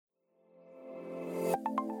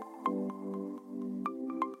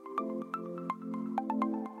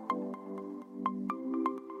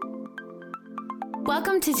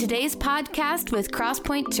Welcome to today's podcast with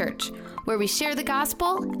Crosspoint Church, where we share the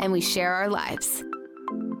gospel and we share our lives.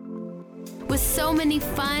 With so many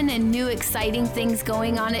fun and new exciting things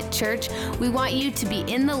going on at church, we want you to be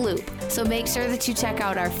in the loop. So make sure that you check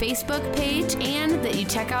out our Facebook page and that you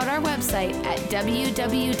check out our website at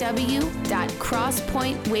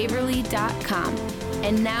www.crosspointwaverly.com.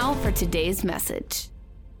 And now for today's message.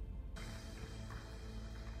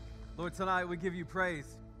 Lord, tonight we give you praise.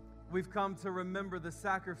 We've come to remember the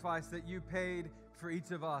sacrifice that you paid for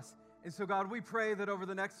each of us. And so, God, we pray that over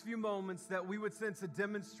the next few moments that we would sense a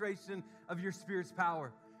demonstration of your Spirit's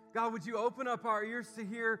power. God, would you open up our ears to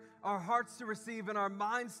hear, our hearts to receive, and our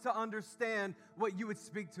minds to understand what you would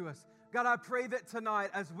speak to us. God, I pray that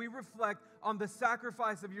tonight as we reflect on the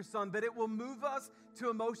sacrifice of your Son, that it will move us to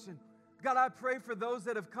emotion. God, I pray for those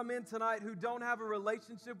that have come in tonight who don't have a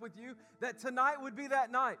relationship with you, that tonight would be that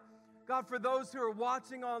night. God, for those who are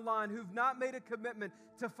watching online who've not made a commitment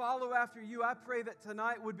to follow after you, I pray that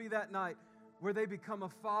tonight would be that night where they become a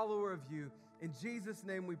follower of you. In Jesus'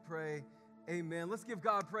 name we pray, amen. Let's give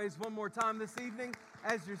God praise one more time this evening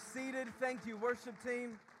as you're seated. Thank you, worship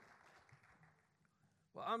team.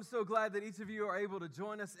 Well, I'm so glad that each of you are able to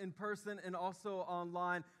join us in person and also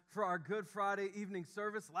online for our Good Friday evening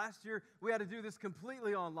service. Last year, we had to do this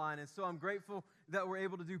completely online, and so I'm grateful that we're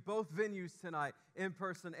able to do both venues tonight, in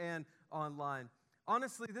person and online.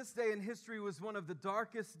 Honestly, this day in history was one of the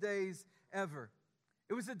darkest days ever.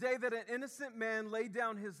 It was a day that an innocent man laid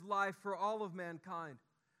down his life for all of mankind.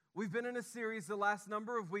 We've been in a series the last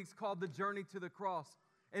number of weeks called The Journey to the Cross,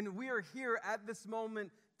 and we are here at this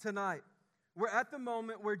moment tonight. We're at the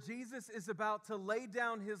moment where Jesus is about to lay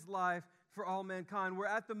down his life for all mankind. We're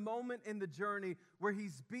at the moment in the journey where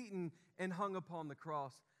he's beaten and hung upon the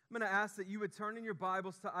cross. I'm going to ask that you would turn in your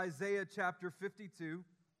Bibles to Isaiah chapter 52,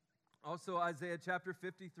 also Isaiah chapter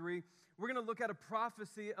 53. We're going to look at a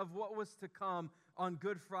prophecy of what was to come on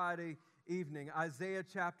Good Friday evening, Isaiah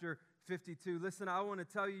chapter 52. Listen, I want to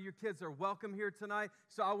tell you, your kids are welcome here tonight,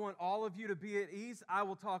 so I want all of you to be at ease. I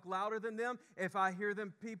will talk louder than them. If I hear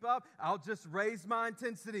them peep up, I'll just raise my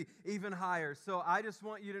intensity even higher. So I just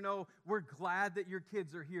want you to know we're glad that your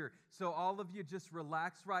kids are here. So all of you just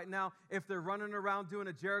relax right now. If they're running around doing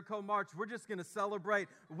a Jericho march, we're just going to celebrate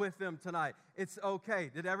with them tonight. It's okay.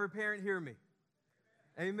 Did every parent hear me?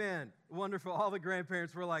 Amen. Wonderful. All the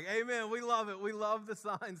grandparents were like, amen. We love it. We love the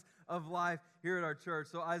signs of life here at our church.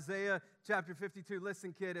 So Isaiah chapter 52.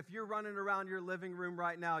 Listen, kid, if you're running around your living room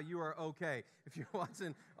right now, you are okay. If you're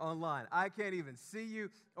watching online, I can't even see you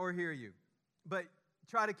or hear you. But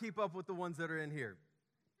try to keep up with the ones that are in here.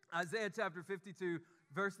 Isaiah chapter 52,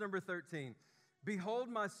 verse number 13. Behold,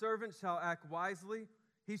 my servant shall act wisely.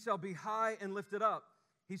 He shall be high and lifted up.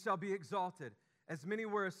 He shall be exalted. As many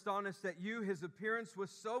were astonished at you, his appearance was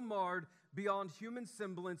so marred beyond human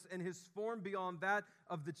semblance, and his form beyond that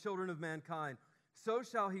of the children of mankind. So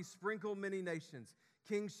shall he sprinkle many nations.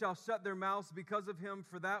 Kings shall shut their mouths because of him,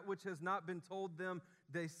 for that which has not been told them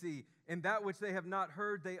they see, and that which they have not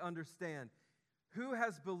heard they understand. Who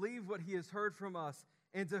has believed what he has heard from us,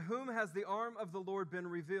 and to whom has the arm of the Lord been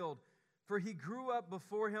revealed? For he grew up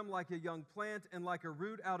before him like a young plant and like a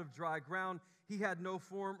root out of dry ground. He had no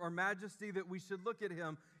form or majesty that we should look at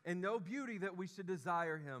him, and no beauty that we should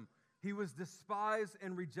desire him. He was despised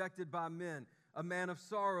and rejected by men, a man of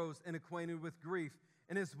sorrows and acquainted with grief.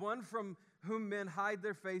 And as one from whom men hide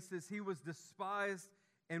their faces, he was despised,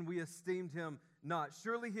 and we esteemed him not.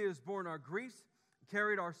 Surely he has borne our griefs,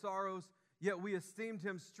 carried our sorrows, yet we esteemed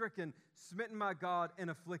him stricken, smitten by God, and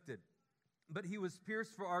afflicted. But he was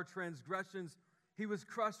pierced for our transgressions, he was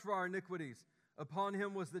crushed for our iniquities. Upon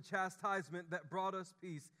him was the chastisement that brought us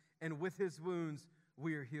peace, and with his wounds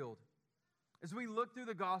we are healed. As we look through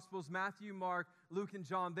the Gospels, Matthew, Mark, Luke, and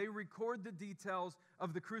John, they record the details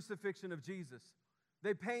of the crucifixion of Jesus.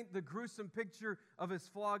 They paint the gruesome picture of his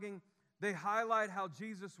flogging. They highlight how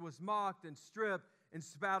Jesus was mocked and stripped and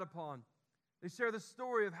spat upon. They share the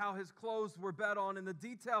story of how his clothes were bet on, and they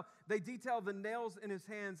detail the nails in his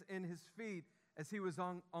hands and his feet as he was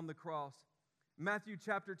on the cross. Matthew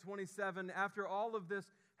chapter 27, after all of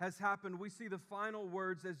this has happened, we see the final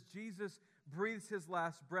words as Jesus breathes his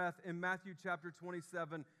last breath in Matthew chapter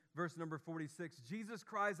 27, verse number 46. Jesus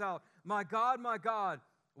cries out, my God,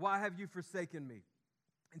 why have you forsaken me?"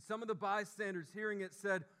 And some of the bystanders hearing it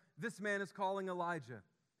said, "This man is calling Elijah."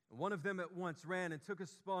 And one of them at once ran and took a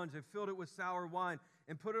sponge and filled it with sour wine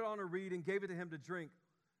and put it on a reed and gave it to him to drink.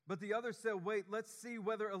 But the other said, "Wait, let's see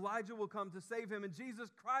whether Elijah will come to save him." And Jesus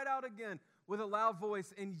cried out again with a loud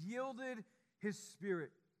voice and yielded his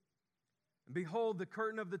spirit. And behold, the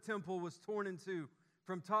curtain of the temple was torn in two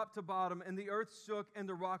from top to bottom, and the earth shook and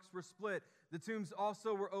the rocks were split. The tombs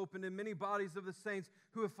also were opened, and many bodies of the saints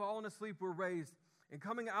who had fallen asleep were raised. And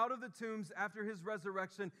coming out of the tombs after his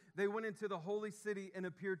resurrection, they went into the holy city and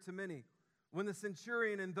appeared to many. When the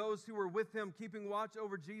centurion and those who were with him, keeping watch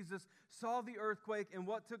over Jesus, saw the earthquake and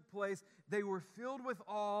what took place, they were filled with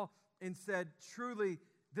awe and said, "Truly,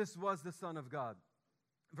 this was the Son of God."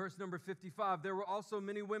 Verse number 55, there were also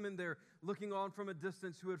many women there looking on from a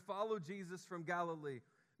distance who had followed Jesus from Galilee,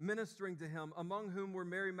 ministering to him, among whom were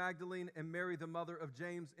Mary Magdalene and Mary, the mother of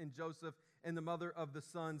James and Joseph, and the mother of the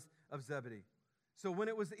sons of Zebedee. So when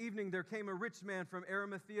it was evening, there came a rich man from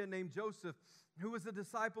Arimathea named Joseph, who was a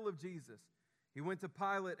disciple of Jesus. He went to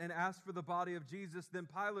Pilate and asked for the body of Jesus. Then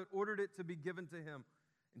Pilate ordered it to be given to him.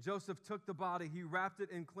 And Joseph took the body, he wrapped it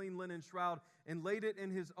in clean linen shroud, and laid it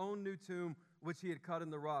in his own new tomb, which he had cut in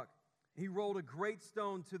the rock. He rolled a great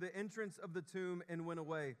stone to the entrance of the tomb and went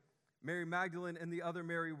away. Mary Magdalene and the other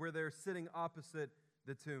Mary were there sitting opposite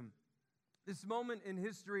the tomb. This moment in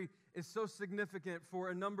history is so significant for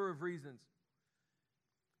a number of reasons.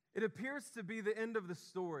 It appears to be the end of the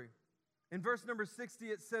story. In verse number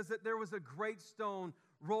 60, it says that there was a great stone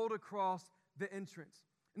rolled across the entrance.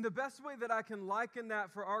 And the best way that I can liken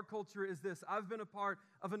that for our culture is this. I've been a part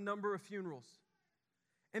of a number of funerals.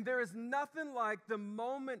 And there is nothing like the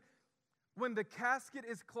moment when the casket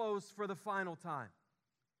is closed for the final time.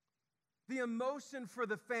 The emotion for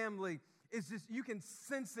the family is just, you can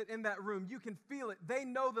sense it in that room. You can feel it. They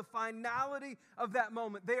know the finality of that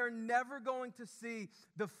moment. They are never going to see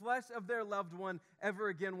the flesh of their loved one ever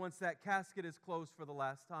again once that casket is closed for the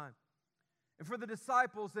last time. And for the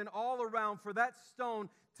disciples and all around, for that stone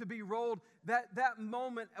to be rolled, that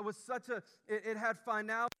moment was it had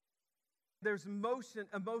finality. There's emotion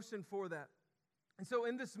for that. And so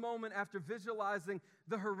in this moment, after visualizing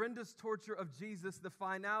the horrendous torture of Jesus, the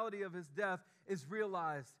finality of his death is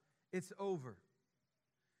realized. It's over.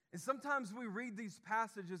 And sometimes we read these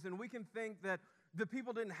passages and we can think that the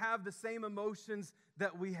people didn't have the same emotions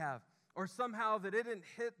that we have, or somehow that it didn't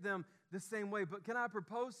hit them the same way. But can I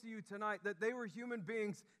propose to you tonight that they were human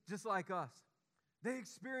beings just like us? They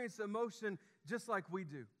experienced emotion just like we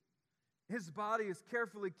do. His body is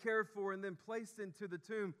carefully cared for and then placed into the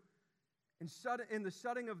tomb. And the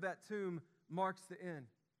shutting of that tomb marks the end.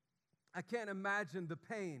 I can't imagine the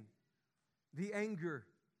pain, the anger,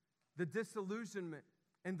 the disillusionment,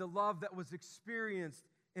 and the love that was experienced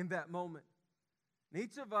in that moment. And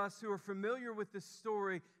each of us who are familiar with this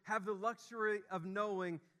story have the luxury of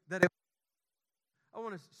knowing that I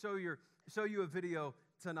want to show you a video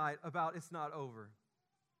tonight about It's Not Over.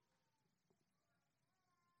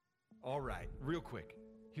 All right, real quick.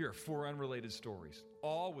 Here are 4 unrelated stories,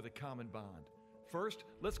 all with a common bond. First,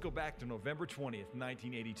 let's go back to November 20th,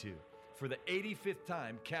 1982. For the 85th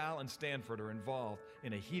time, Cal and Stanford are involved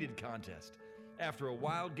in a heated contest. After a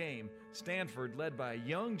wild game, Stanford, led by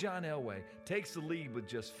young John Elway, takes the lead with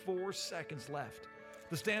just 4 seconds left.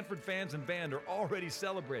 The Stanford fans and band are already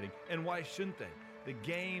celebrating, and why shouldn't they? The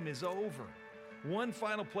game is over. One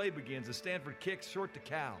final play begins as Stanford kicks short to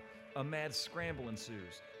Cal. A mad scramble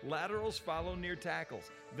ensues. Laterals follow near tackles,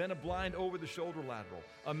 then a blind over-the-shoulder lateral,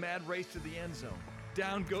 a mad race to the end zone.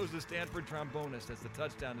 Down goes the Stanford trombonist as the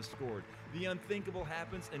touchdown is scored. The unthinkable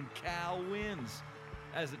happens and Cal wins.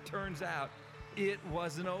 As it turns out, it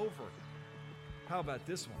wasn't over. How about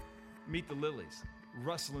this one? Meet the Lilies,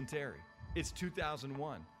 Russell and Terry. It's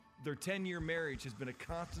 2001. Their 10-year marriage has been a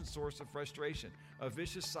constant source of frustration. A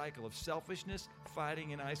vicious cycle of selfishness,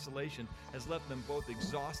 fighting, and isolation has left them both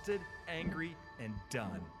exhausted, angry, and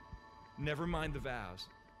done. Never mind the vows.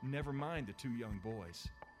 Never mind the 2 young boys.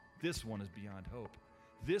 This one is beyond hope.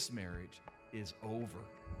 This marriage is over.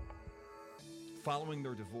 Following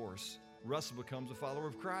their divorce, Russell becomes a follower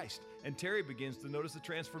of Christ, and Terry begins to notice the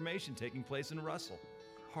transformation taking place in Russell.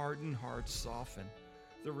 Hardened hearts soften.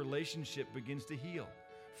 The relationship begins to heal.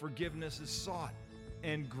 Forgiveness is sought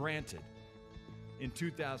and granted. In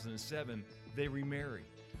 2007, they remarry.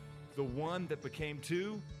 The one that became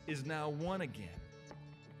 2 is now 1 again.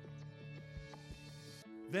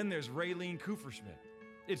 Then there's Raylene Kuferschmidt.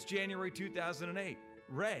 It's January 2008.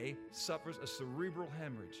 Ray suffers a cerebral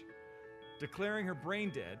hemorrhage. Declaring her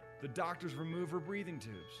brain dead, the doctors remove her breathing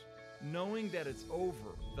tubes. Knowing that it's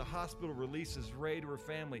over, the hospital releases Ray to her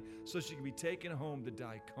family so she can be taken home to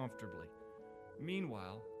die comfortably.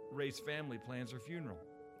 Meanwhile, Ray's family plans her funeral.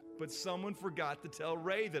 But someone forgot to tell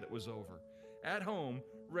Ray that it was over. At home,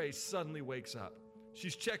 Ray suddenly wakes up.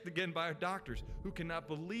 She's checked again by her doctors, who cannot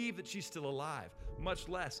believe that she's still alive, much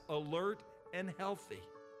less alert and healthy.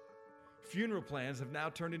 Funeral plans have now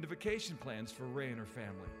turned into vacation plans for Ray and her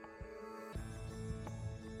family.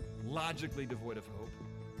 Logically devoid of hope,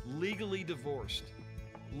 legally divorced,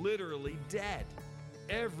 literally dead.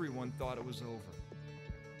 Everyone thought it was over.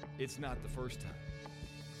 It's not the first time.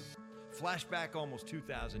 Flashback almost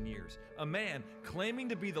 2,000 years. A man claiming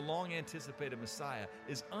to be the long-anticipated Messiah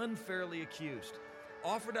is unfairly accused.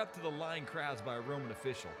 Offered up to the lying crowds by a Roman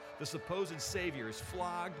official, the supposed Savior is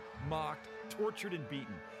flogged, mocked, tortured, and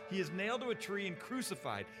beaten. He is nailed to a tree and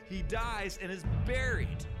crucified. He dies and is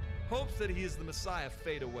buried. Hopes that he is the Messiah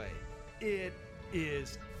fade away. It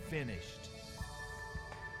is finished.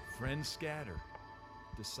 Friends scatter.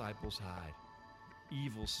 Disciples hide.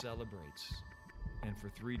 Evil celebrates. And for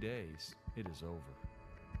 3 days, it is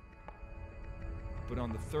over. But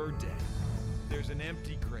on the third day, there's an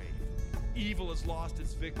empty grave. Evil has lost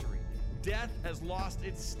its victory. Death has lost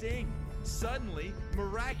its sting. Suddenly,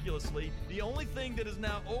 miraculously, the only thing that is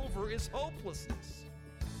now over is hopelessness.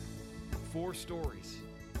 4 stories,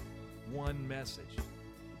 1 message.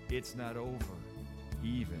 It's not over,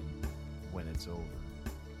 even when it's over.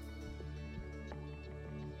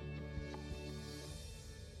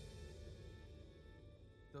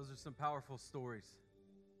 Those are some powerful stories.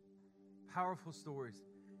 Powerful stories.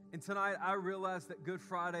 And tonight I realize that Good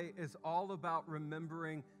Friday is all about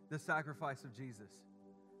remembering the sacrifice of Jesus.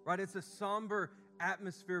 Right? It's a somber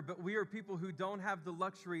atmosphere, but we are people who don't have the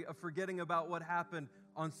luxury of forgetting about what happened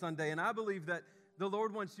on Sunday. And I believe that the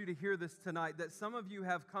Lord wants you to hear this tonight, that some of you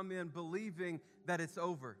have come in believing that it's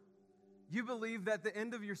over. You believe that the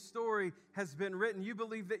end of your story has been written. You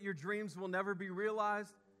believe that your dreams will never be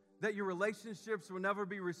realized, that your relationships will never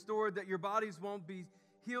be restored, that your bodies won't be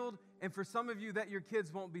healed, and for some of you, that your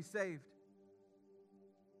kids won't be saved.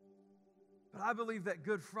 But I believe that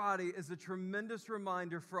Good Friday is a tremendous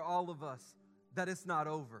reminder for all of us that it's not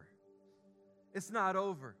over. It's not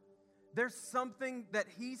over. There's something that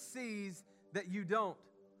He sees that you don't.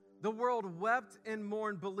 The world wept and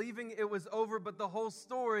mourned, believing it was over, but the whole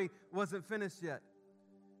story wasn't finished yet.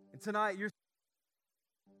 And tonight,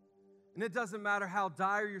 and it doesn't matter how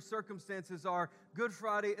dire your circumstances are, Good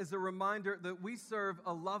Friday is a reminder that we serve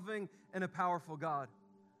a loving and a powerful God.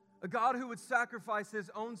 A God who would sacrifice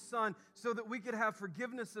His own Son so that we could have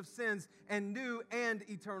forgiveness of sins and new and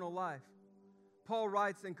eternal life. Paul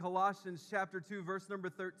writes in Colossians chapter 2, verse number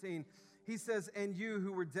 13, he says, "And you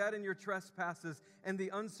who were dead in your trespasses and the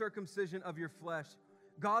uncircumcision of your flesh,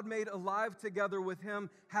 God made alive together with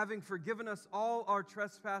Him, having forgiven us all our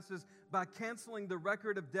trespasses by canceling the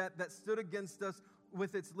record of debt that stood against us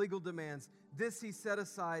with its legal demands. This He set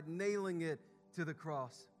aside, nailing it to the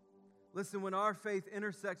cross." Listen, when our faith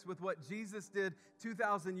intersects with what Jesus did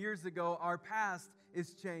 2,000 years ago, our past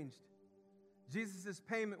is changed. Jesus'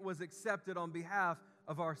 payment was accepted on behalf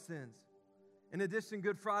of our sins. In addition,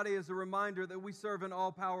 Good Friday is a reminder that we serve an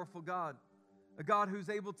all-powerful God, a God who's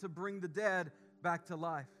able to bring the dead back to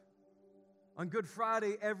life. On Good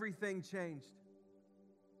Friday, everything changed.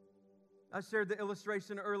 I shared the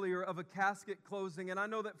illustration earlier of a casket closing, and I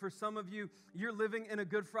know that for some of you, you're living in a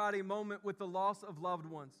Good Friday moment with the loss of loved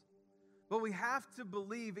ones. But we have to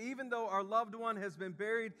believe, even though our loved one has been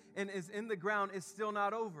buried and is in the ground, it's still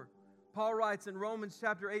not over. Paul writes in Romans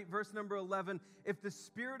chapter 8, verse number 11, "If the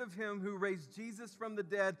Spirit of Him who raised Jesus from the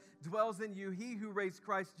dead dwells in you, He who raised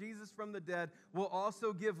Christ Jesus from the dead will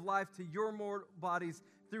also give life to your mortal bodies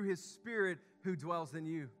through His Spirit who dwells in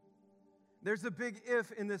you." There's a big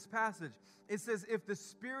if in this passage. It says, if the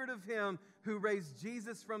Spirit of Him who raised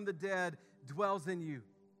Jesus from the dead dwells in you.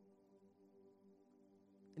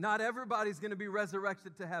 Not everybody's going to be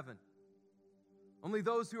resurrected to heaven. Only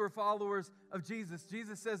those who are followers of Jesus.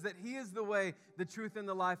 Jesus says that He is the way, the truth, and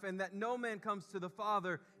the life, and that no man comes to the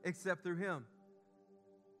Father except through Him.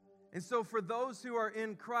 And so for those who are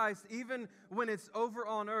in Christ, even when it's over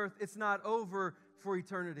on earth, it's not over for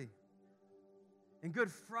eternity. And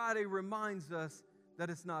Good Friday reminds us that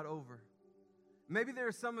it's not over. Maybe there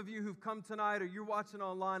are some of you who've come tonight or you're watching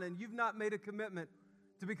online and you've not made a commitment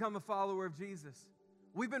to become a follower of Jesus.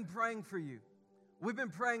 We've been praying for you. We've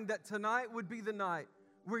been praying that tonight would be the night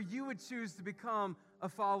where you would choose to become a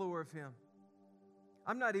follower of Him.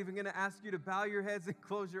 I'm not even going to ask you to bow your heads and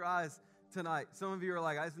close your eyes tonight. Some of you are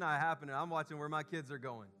like, it's not happening. I'm watching where my kids are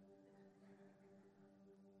going.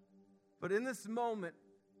 But in this moment,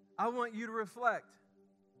 I want you to reflect.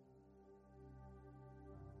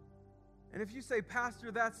 And if you say,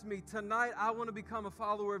 "Pastor, that's me," tonight I want to become a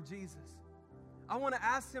follower of Jesus. I want to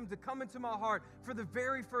ask Him to come into my heart for the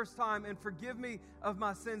very first time and forgive me of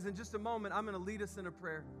my sins. In just a moment, I'm going to lead us in a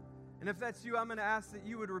prayer. And if that's you, I'm going to ask that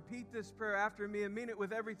you would repeat this prayer after me and mean it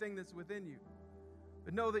with everything that's within you.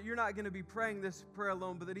 But know that you're not going to be praying this prayer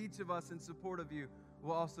alone, but that each of us in support of you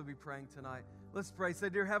will also be praying tonight. Let's pray. Say,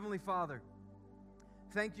 "Dear Heavenly Father,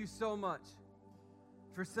 thank you so much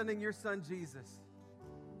for sending your Son, Jesus,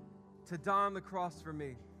 to die on the cross for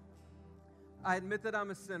me. I admit that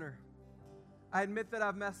I'm a sinner. I admit that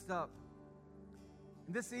I've messed up.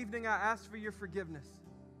 And this evening, I ask for your forgiveness.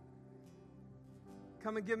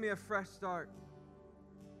 Come and give me a fresh start.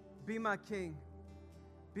 Be my King.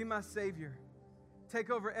 Be my Savior. Take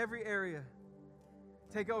over every area.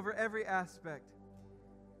 Take over every aspect.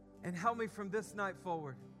 And help me from this night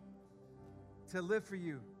forward to live for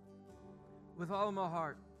you with all of my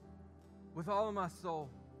heart, with all of my soul,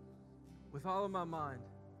 with all of my mind,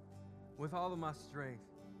 with all of my strength.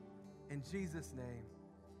 In Jesus' name,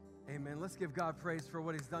 amen. Let's give God praise for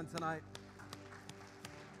what he's done tonight.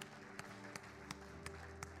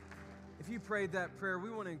 If you prayed that prayer, we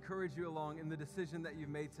want to encourage you along in the decision that you've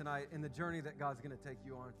made tonight and the journey that God's going to take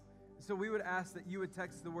you on. So we would ask that you would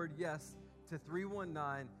text the word yes to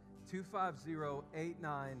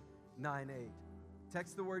 319-250-8998.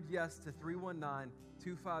 Text the word yes to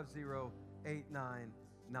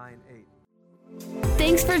 319-250-8998.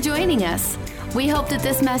 Thanks for joining us. We hope that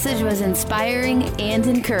this message was inspiring and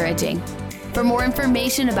encouraging. For more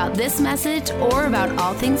information about this message or about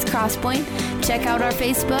all things Crosspoint, check out our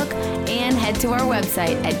Facebook and head to our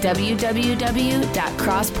website at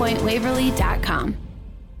www.crosspointwaverly.com.